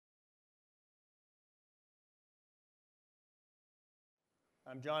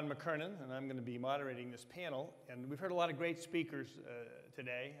I'm John McKernan, and I'm going to be moderating this panel. And we've heard a lot of great speakers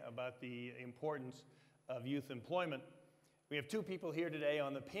today about the importance of youth employment. We have two people here today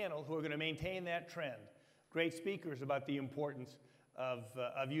on the panel who are going to maintain that trend. Great speakers about the importance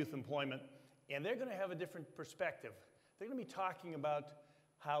of youth employment. And they're going to have a different perspective. They're going to be talking about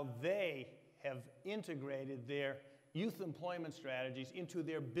how they have integrated their youth employment strategies into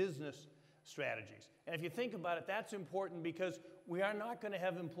their business strategies. And if you think about it, that's important because we are not going to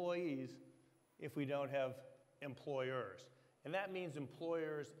have employees if we don't have employers. And that means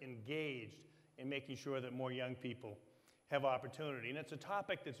employers engaged in making sure that more young people have opportunity. And it's a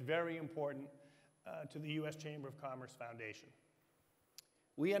topic that's very important to the U.S. Chamber of Commerce Foundation.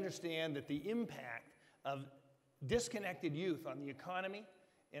 We understand that the impact of disconnected youth on the economy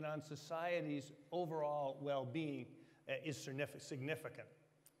and on society's overall well-being is significant.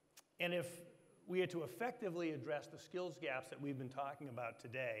 And if we are to effectively address the skills gaps that we've been talking about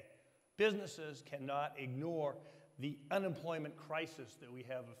today, businesses cannot ignore the unemployment crisis that we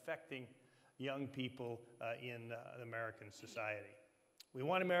have affecting young people in American society. We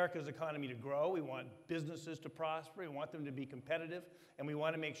want America's economy to grow, we want businesses to prosper, we want them to be competitive, and we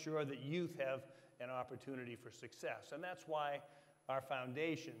want to make sure that youth have an opportunity for success. And that's why our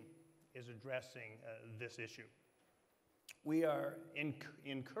foundation is addressing this issue. We are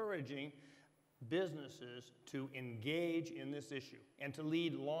encouraging businesses to engage in this issue and to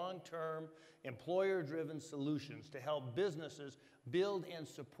lead long-term employer-driven solutions to help businesses build and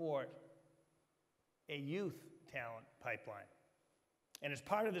support a youth talent pipeline. And as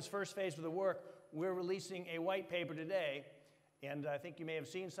part of this first phase of the work, we're releasing a white paper today, and I think you may have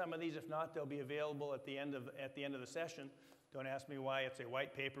seen some of these. If not, they'll be available at the end of the session. Don't ask me why it's a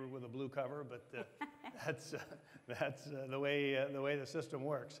white paper with a blue cover, but that's the way the system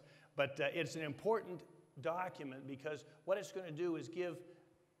works. But it's an important document because what it's going to do is give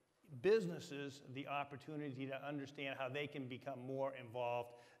businesses the opportunity to understand how they can become more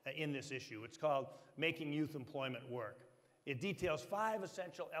involved in this issue. It's called Making Youth Employment Work. It details five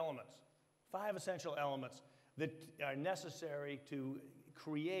essential elements that are necessary to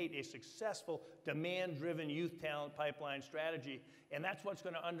create a successful demand-driven youth talent pipeline strategy. And that's what's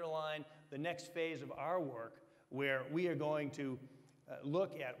going to underline the next phase of our work, where we are going to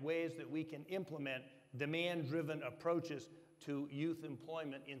look at ways that we can implement demand-driven approaches to youth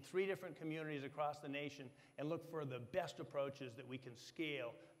employment in 3 different communities across the nation and look for the best approaches that we can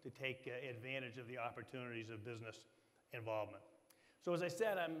scale to take advantage of the opportunities of business involvement. So as I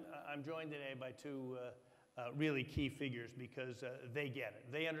said, I'm joined today by two really key figures because they get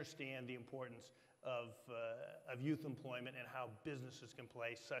it. They understand the importance of youth employment and how businesses can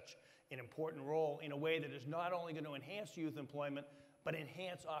play such an important role in a way that is not only going to enhance youth employment, but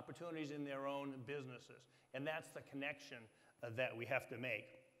enhance opportunities in their own businesses. And that's the connection that we have to make.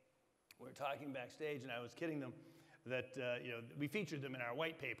 We were talking backstage, and I was kidding them that we featured them in our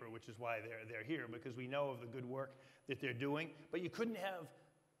white paper, which is why they're here, because we know of the good work that they're doing. But you couldn't have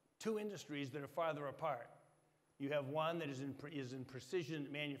two industries that are farther apart. You have one that is in precision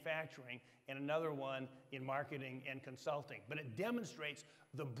manufacturing and another one in marketing and consulting. But it demonstrates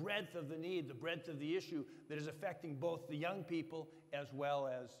the breadth of the need, the breadth of the issue that is affecting both the young people as well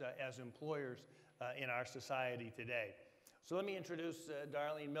as employers in our society today. So let me introduce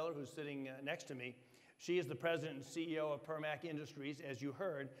Darlene Miller, who's sitting next to me. She is the president and CEO of Permac Industries, as you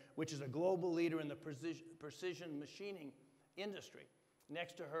heard, which is a global leader in the precision machining industry.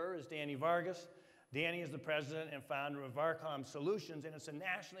 Next to her is Danny Vargas. Danny is the president and founder of VARCom Solutions, and it's a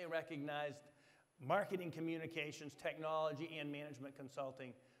nationally recognized marketing, communications, technology, and management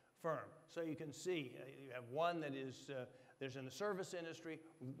consulting firm. So you can see you have one that is there's in the service industry,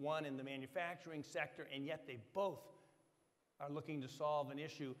 one in the manufacturing sector, and yet they both are looking to solve an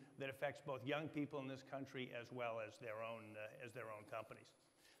issue that affects both young people in this country as well as their own companies.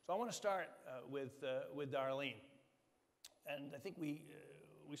 So I want to start with Darlene, and I think we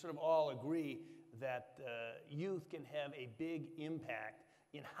sort of all agree that youth can have a big impact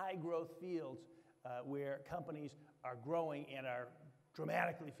in high-growth fields where companies are growing and are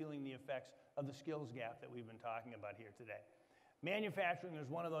dramatically feeling the effects of the skills gap that we've been talking about here today. Manufacturing is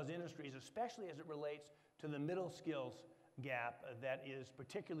one of those industries, especially as it relates to the middle skills gap that is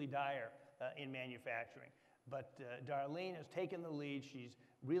particularly dire in manufacturing. But Darlene has taken the lead. She's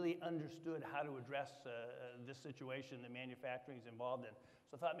really understood how to address this situation that manufacturing is involved in.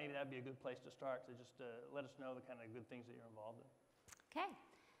 So I thought maybe that'd be a good place to start, to just let us know the kind of good things that you're involved in. Okay.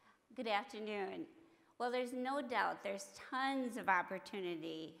 Good afternoon. Well, there's no doubt there's tons of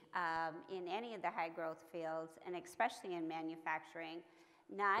opportunity in any of the high growth fields, and especially in manufacturing.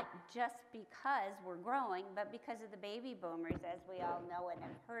 not just because we're growing, but because of the baby boomers, as we all know and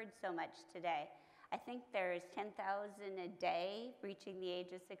have heard so much today. I think there's 10,000 a day reaching the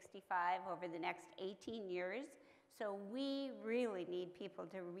age of 65 over the next 18 years. So we really need people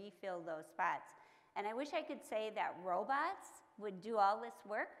to refill those spots. And I wish I could say that robots would do all this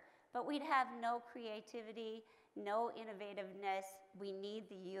work, but we'd have no creativity, no innovativeness. We need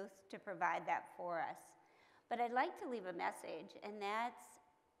the youth to provide that for us. But I'd like to leave a message, and that's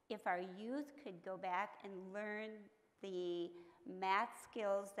if our youth could go back and learn the math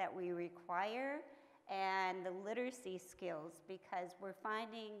skills that we require and the literacy skills, because we're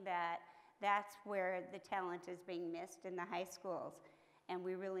finding that that's where the talent is being missed in the high schools, and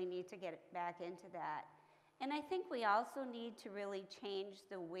we really need to get back into that. And I think we also need to really change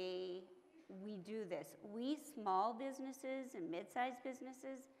the way we do this. We small businesses and mid-sized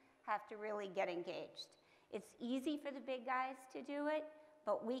businesses have to really get engaged. It's easy for the big guys to do it,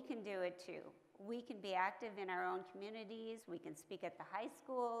 but we can do it too. We can be active in our own communities. We can speak at the high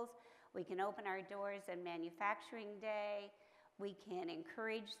schools. We can open our doors on Manufacturing Day. We can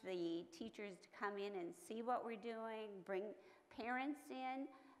encourage the teachers to come in and see what we're doing, bring parents in.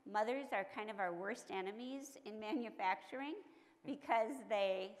 Mothers are kind of our worst enemies in manufacturing because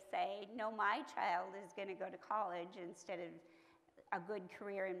they say, no, my child is going to go to college instead of a good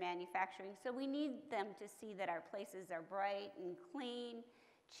career in manufacturing. So we need them to see that our places are bright and clean,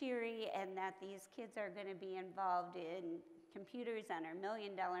 cheery, and that these kids are going to be involved in computers on our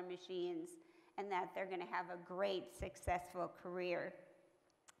million-dollar machines, and that they're going to have a great, successful career.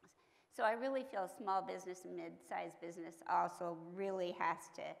 So I really feel small business and mid-sized business also really has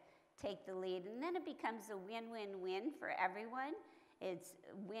to take the lead, and then it becomes a win-win-win for everyone. It's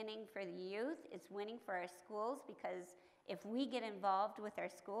winning for the youth, it's winning for our schools, because if we get involved with our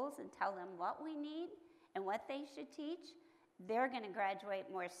schools and tell them what we need and what they should teach, they're going to graduate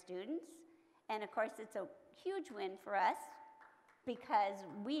more students. And of course, it's a huge win for us because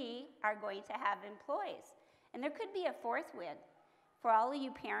we are going to have employees. And there could be a fourth win. For all of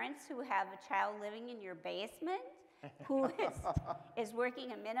you parents who have a child living in your basement who is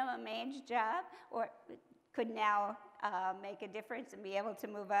working a minimum age job or could now make a difference and be able to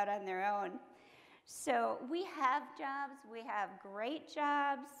move out on their own. So we have jobs, we have great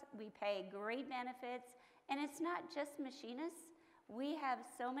jobs, we pay great benefits, and it's not just machinists. We have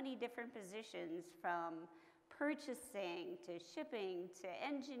so many different positions, from purchasing to shipping to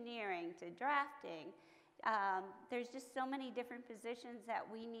engineering to drafting. There's just so many different positions that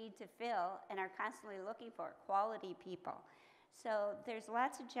we need to fill and are constantly looking for quality people. So there's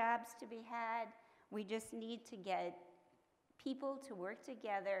lots of jobs to be had. We just need to get people to work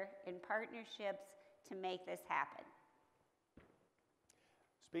together in partnerships to make this happen.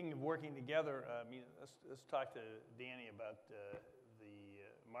 Speaking of working together, let's talk to Danny about the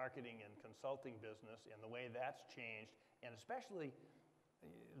marketing and consulting business and the way that's changed, and especially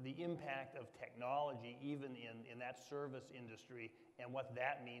the impact of technology even in that service industry, and what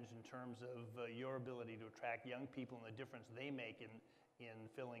that means in terms of your ability to attract young people and the difference they make in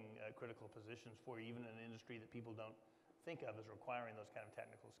filling critical positions for you, even in an industry that people don't think of as requiring those kind of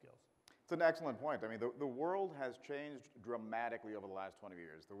technical skills. It's an excellent point. I mean, the world has changed dramatically over the last 20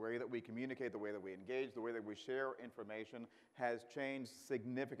 years. The way that we communicate, the way that we engage, the way that we share information has changed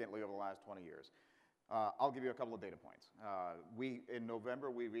significantly over the last 20 years. I'll give you a couple of data points. In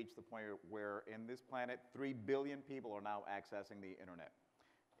November, we reached the point where in this planet, 3 billion people are now accessing the internet.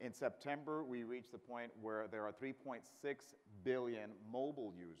 In September, we reached the point where there are 3.6 billion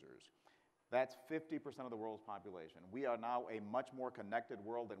mobile users. That's 50% of the world's population. We are now a much more connected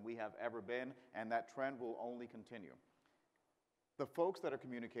world than we have ever been, and that trend will only continue. The folks that are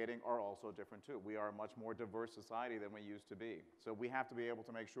communicating are also different too. We are a much more diverse society than we used to be. So we have to be able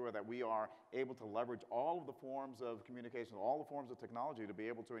to make sure that we are able to leverage all of the forms of communication, all the forms of technology to be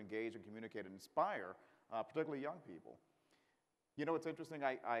able to engage and communicate and inspire, particularly young people. You know, it's interesting,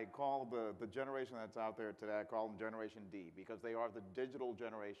 I call the generation that's out there today, I call them Generation D, because they are the digital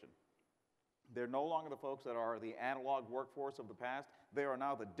generation. They're no longer the folks that are the analog workforce of the past. They are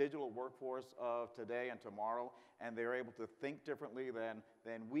now the digital workforce of today and tomorrow, and they're able to think differently than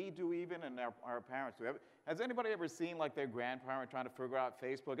we do even, and our parents do. Has anybody ever seen like their grandparent trying to figure out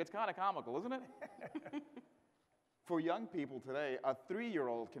Facebook? It's kind of comical, isn't it? For young people today, a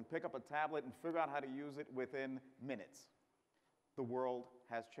 3-year-old can pick up a tablet and figure out how to use it within minutes. The world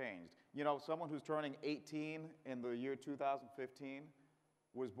has changed. You know, someone who's turning 18 in the year 2015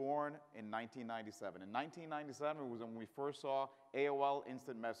 was born in 1997. In 1997 was when we first saw AOL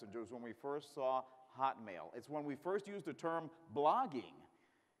Instant Messenger. It was when we first saw Hotmail. It's when we first used the term blogging.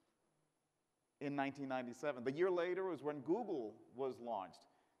 in 1997. The year later was when Google was launched.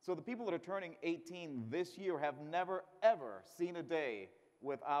 So the people that are turning 18 this year have never, ever seen a day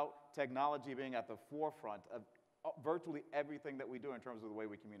without technology being at the forefront of virtually everything that we do in terms of the way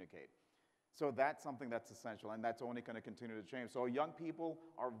we communicate. So that's something that's essential, and that's only going to continue to change. So young people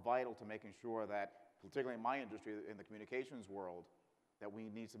are vital to making sure that, particularly in my industry, in the communications world, that we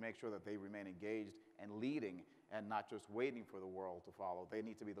need to make sure that they remain engaged and leading and not just waiting for the world to follow. They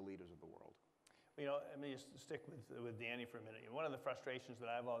need to be the leaders of the world. You know, let me just stick with Danny for a minute. One of the frustrations that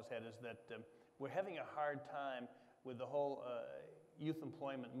I've always had is that we're having a hard time with the whole youth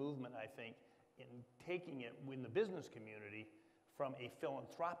employment movement, I think, in taking it in the business community from a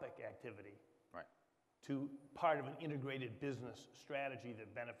philanthropic activity to part of an integrated business strategy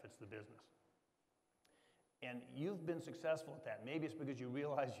that benefits the business. And you've been successful at that. Maybe it's because you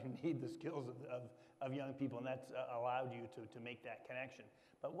realize you need the skills of young people, and that's allowed you to make that connection.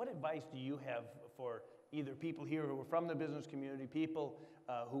 But what advice do you have for either people here who are from the business community, people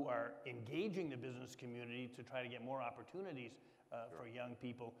who are engaging the business community to try to get more opportunities for young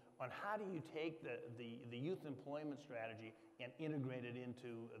people, on how do you take the youth employment strategy and integrate it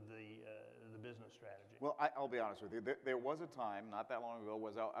into the business strategy? Well, I'll be honest with you. There was a time, not that long ago,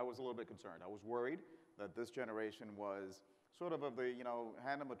 I was a little bit concerned. I was worried that this generation was sort of the, you know,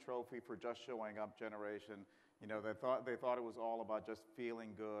 hand them a trophy for just showing up generation. You know, they thought it was all about just feeling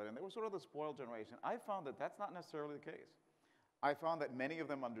good, and they were sort of the spoiled generation. I found that that's not necessarily the case. I found that many of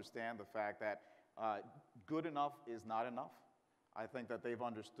them understand the fact that good enough is not enough. I think that they've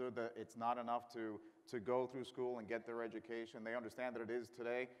understood that it's not enough to go through school and get their education. They understand that it is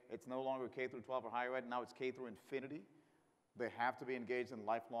today. It's no longer K through 12 or higher ed. Now it's K through infinity. They have to be engaged in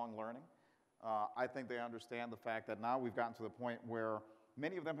lifelong learning. I think they understand the fact that now we've gotten to the point where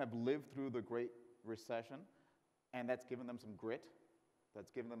many of them have lived through the Great Recession, and that's given them some grit.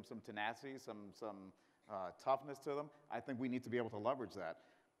 That's given them some tenacity, some toughness to them. I think we need to be able to leverage that.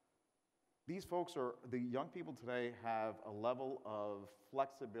 These folks the young people today have a level of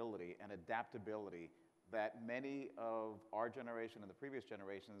flexibility and adaptability that many of our generation and the previous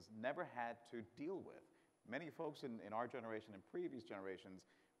generations never had to deal with. Many folks in our generation and previous generations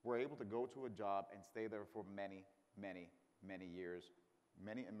were able to go to a job and stay there for many, many, many years,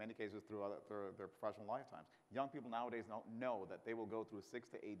 in many cases throughout their professional lifetimes. Young people nowadays know that they will go through 6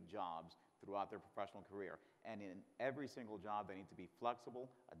 to 8 jobs throughout their professional career. And in every single job, they need to be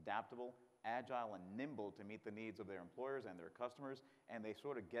flexible, adaptable, agile, and nimble to meet the needs of their employers and their customers. And they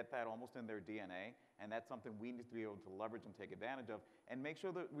sort of get that almost in their DNA. And that's something we need to be able to leverage and take advantage of, and make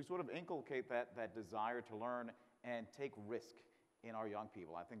sure that we sort of inculcate that desire to learn and take risk in our young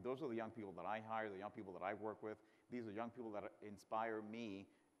people. I think those are the young people that I hire, the young people that I work with. These are young people that inspire me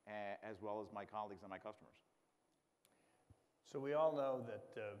as well as my colleagues and my customers. So we all know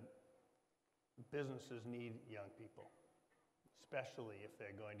that businesses need young people, especially if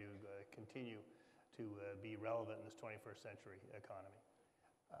they're going to continue to be relevant in this 21st century economy.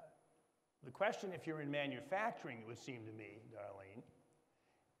 The question, if you're in manufacturing, it would seem to me, Darlene,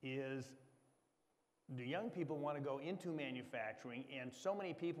 is do young people want to go into manufacturing? And so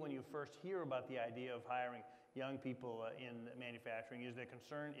many people, when you first hear about the idea of hiring young people in manufacturing, their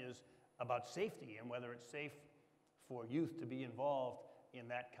concern is about safety and whether it's safe for youth to be involved in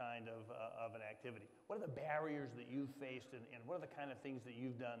that kind of an activity. What are the barriers that you've faced, and what are the kind of things that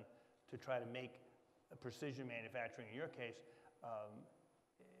you've done to try to make precision manufacturing, in your case,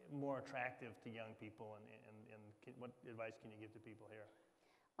 more attractive to young people, and what advice can you give to people here?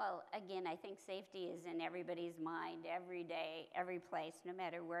 Well, again, I think safety is in everybody's mind every day, every place, no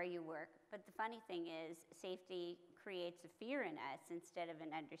matter where you work. But the funny thing is, safety creates a fear in us instead of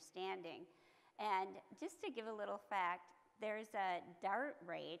an understanding. And just to give a little fact, there's a DART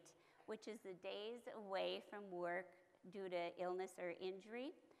rate, which is the days away from work due to illness or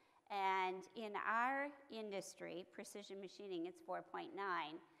injury. And in our industry, precision machining, it's 4.9.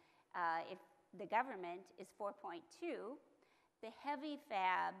 If the government is 4.2, the heavy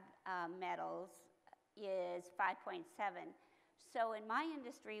fab metals is 5.7. So in my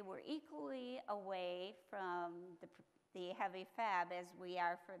industry, we're equally away from the heavy fab as we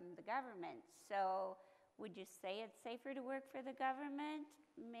are from the government. So would you say it's safer to work for the government?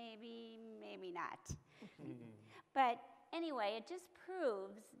 Maybe, maybe not. But anyway, it just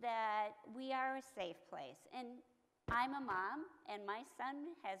proves that we are a safe place. And I'm a mom, and my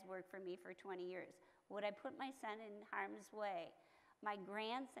son has worked for me for 20 years. Would I put my son in harm's way? My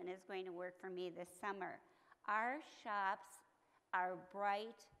grandson is going to work for me this summer. Our shops are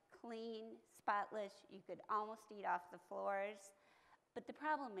bright, clean, spotless. You could almost eat off the floors. But the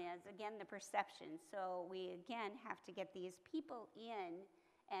problem is, again, the perception. So we, again, have to get these people in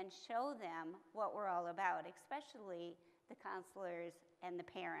and show them what we're all about, especially the counselors and the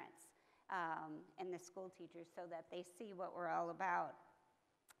parents and the school teachers, so that they see what we're all about.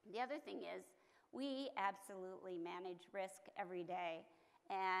 The other thing is, we absolutely manage risk every day.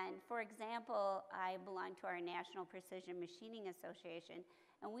 And for example, I belong to our National Precision Machining Association,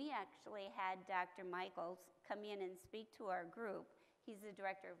 and we actually had Dr. Michaels come in and speak to our group. He's the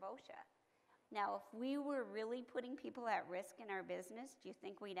director of OSHA. Now, if we were really putting people at risk in our business, do you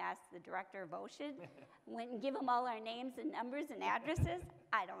think we'd ask the director of OSHA, went and give them all our names and numbers and addresses?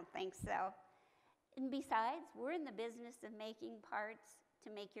 I don't think so. And besides, we're in the business of making parts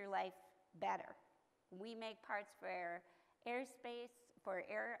to make your life better. We make parts for airspace, for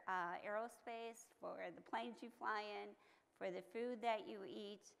aerospace, for the planes you fly in, for the food that you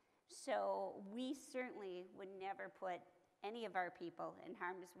eat. So we certainly would never put any of our people in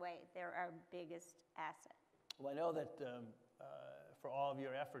harm's way. They're our biggest asset. Well, I know that for all of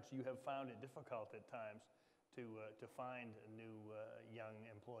your efforts, you have found it difficult at times to find new young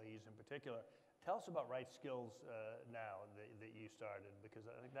employees in particular. Tell us about Right Skills now that you started, because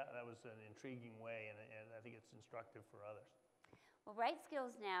I think that was an intriguing way, and I think it's instructive for others. Well, Right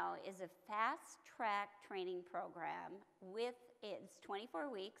Skills Now is a fast-track training program it's 24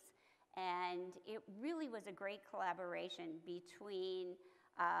 weeks, and it really was a great collaboration between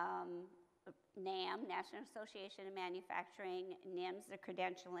NAM, National Association of Manufacturing, NIMS, the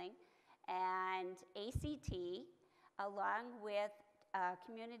credentialing, and ACT, along with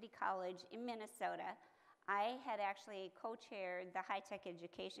community college in Minnesota. I had actually co-chaired the High-Tech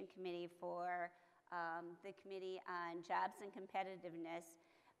Education Committee for the Committee on Jobs and Competitiveness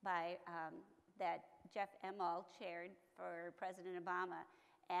that Jeff Emmel chaired for President Obama.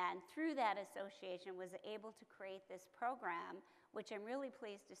 And through that association was able to create this program, which I'm really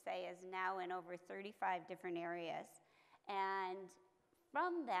pleased to say is now in over 35 different areas. And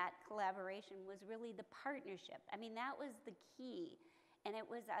from that collaboration was really the partnership. I mean, that was the key. And it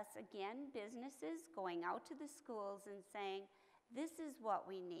was us, again, businesses going out to the schools and saying, this is what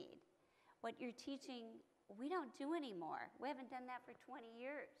we need. What you're teaching, we don't do anymore. We haven't done that for 20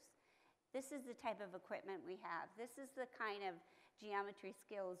 years. This is the type of equipment we have. This is the kind of geometry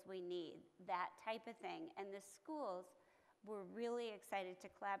skills we need, that type of thing. And the schools were really excited to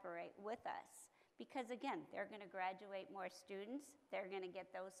collaborate with us because, again, they're going to graduate more students. They're going to get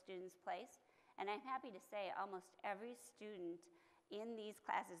those students placed. And I'm happy to say almost every student in these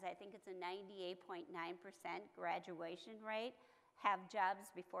classes, I think it's a 98.9% graduation rate, have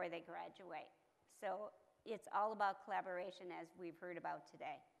jobs before they graduate. So it's all about collaboration, as we've heard about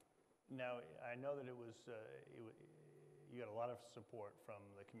today. Now, I know that you got a lot of support from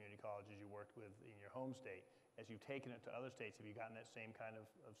the community colleges you worked with in your home state. As you've taken it to other states, have you gotten that same kind of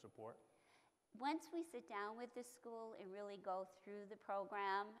support? Once we sit down with the school and really go through the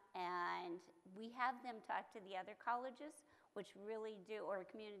program, and we have them talk to the other colleges, which really do, or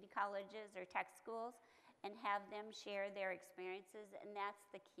community colleges or tech schools, and have them share their experiences, and that's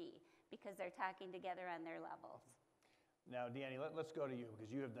the key, because they're talking together on their levels. Now, Deanne, let's go to you,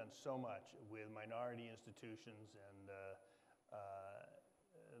 because you have done so much with minority institutions and the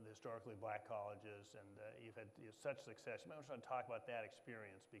historically black colleges, and you've had such success. You might want to talk about that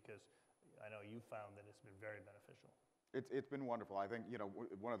experience, because I know you found that it's been very beneficial. It's been wonderful. I think,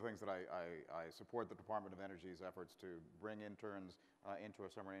 one of the things that I support the Department of Energy's efforts to bring interns into a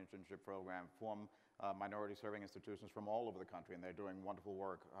summer internship program from minority serving institutions from all over the country, and they're doing wonderful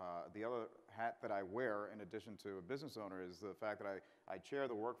work. The other hat that I wear, in addition to a business owner, is the fact that I chair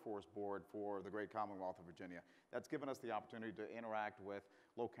the workforce board for the great Commonwealth of Virginia. That's given us the opportunity to interact with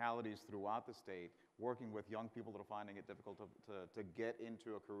localities throughout the state, working with young people that are finding it difficult to get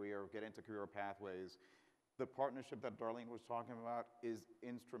into a career, get into career pathways. The partnership that Darlene was talking about is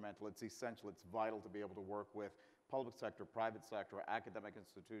instrumental. It's essential. It's vital to be able to work with public sector, private sector, academic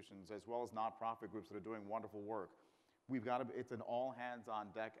institutions, as well as nonprofit groups that are doing wonderful work. It's an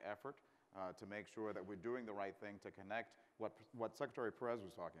all-hands-on-deck effort to make sure that we're doing the right thing to connect what Secretary Perez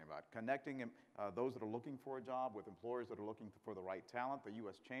was talking about, connecting those that are looking for a job with employers that are looking for the right talent. The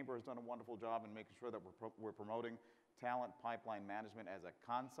U.S. Chamber has done a wonderful job in making sure that we're promoting talent pipeline management as a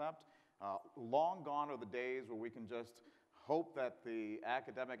concept. Long gone are the days where we can just hope that the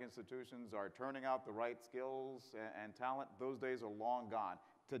academic institutions are turning out the right skills and talent. Those days are long gone.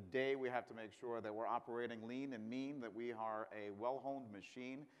 Today, we have to make sure that we're operating lean and mean, that we are a well-honed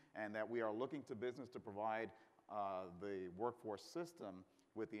machine, and that we are looking to business to provide the workforce system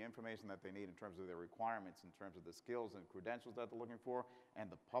with the information that they need in terms of their requirements, in terms of the skills and credentials that they're looking for. And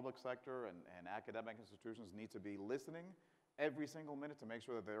the public sector and academic institutions need to be listening every single minute to make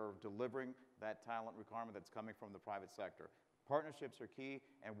sure that they're delivering that talent requirement that's coming from the private sector. Partnerships are key,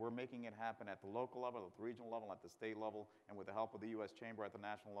 and we're making it happen at the local level, at the regional level, at the state level, and with the help of the U.S. Chamber at the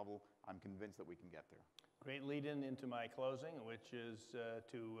national level, I'm convinced that we can get there. Great lead-in into my closing, which is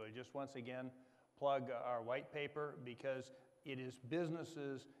to just once again plug our white paper, because it is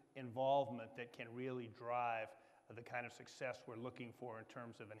businesses' involvement that can really drive the kind of success we're looking for in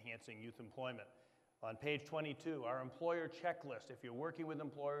terms of enhancing youth employment. On page 22, our employer checklist. If you're working with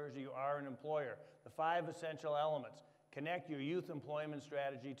employers, you are an employer. The 5 essential elements. Connect your youth employment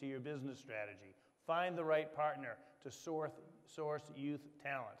strategy to your business strategy. Find the right partner to source youth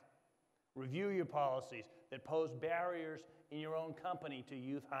talent. Review your policies that pose barriers in your own company to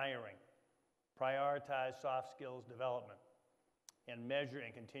youth hiring. Prioritize soft skills development. And measure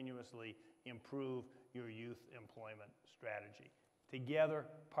and continuously improve your youth employment strategy. Together,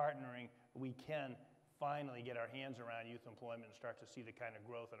 partnering, we can finally get our hands around youth employment and start to see the kind of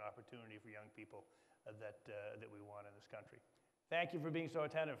growth and opportunity for young people that we want in this country. Thank you for being so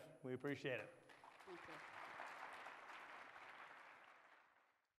attentive. We appreciate it. Thank you.